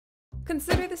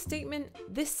Consider the statement,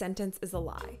 this sentence is a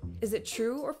lie. Is it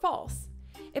true or false?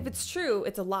 If it's true,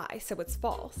 it's a lie, so it's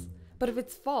false. But if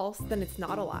it's false, then it's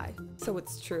not a lie, so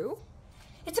it's true?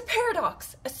 It's a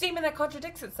paradox, a statement that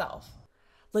contradicts itself.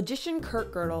 Logician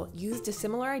Kurt Gödel used a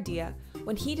similar idea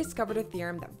when he discovered a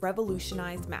theorem that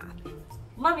revolutionized math.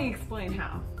 Let me explain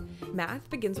how. Math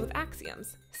begins with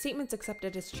axioms, statements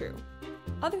accepted as true.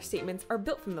 Other statements are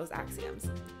built from those axioms.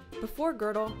 Before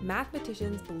Gödel,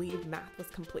 mathematicians believed math was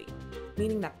complete,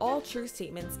 meaning that all true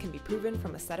statements can be proven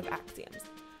from a set of axioms.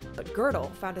 But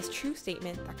Gödel found a true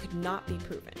statement that could not be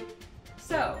proven.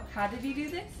 So, how did he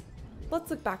do this? Let's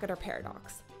look back at our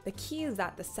paradox. The key is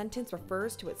that the sentence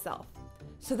refers to itself.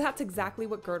 So that's exactly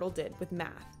what Gödel did with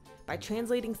math, by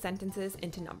translating sentences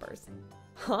into numbers.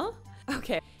 Huh?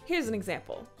 Okay, here's an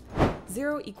example.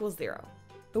 0 equals 0.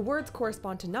 The words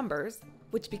correspond to numbers,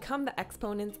 which become the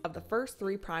exponents of the first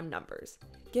three prime numbers,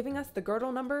 giving us the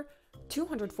Gödel number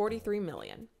 243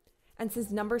 million. And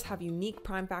since numbers have unique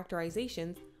prime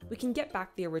factorizations, we can get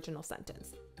back the original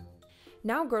sentence.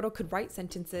 Now Gödel could write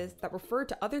sentences that refer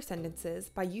to other sentences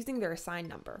by using their assigned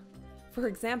number. For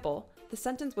example, the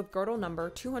sentence with Gödel number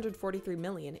 243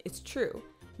 million is true,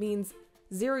 means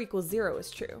 0 equals 0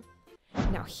 is true.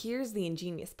 Now here's the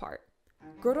ingenious part.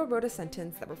 Gödel wrote a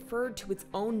sentence that referred to its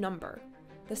own number.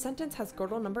 The sentence has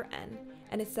Gödel number n,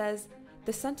 and it says,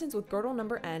 the sentence with Gödel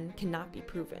number n cannot be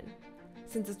proven.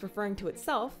 Since it's referring to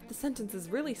itself, the sentence is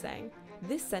really saying,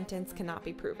 this sentence cannot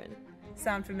be proven.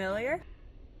 Sound familiar?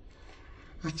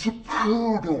 It's a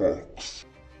paradox.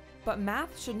 But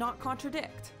math should not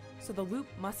contradict, so the loop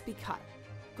must be cut.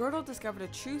 Gödel discovered a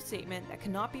true statement that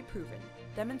cannot be proven,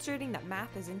 demonstrating that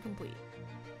math is incomplete.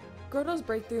 Gödel's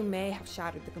breakthrough may have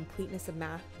shattered the completeness of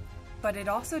math, but it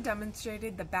also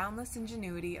demonstrated the boundless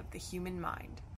ingenuity of the human mind.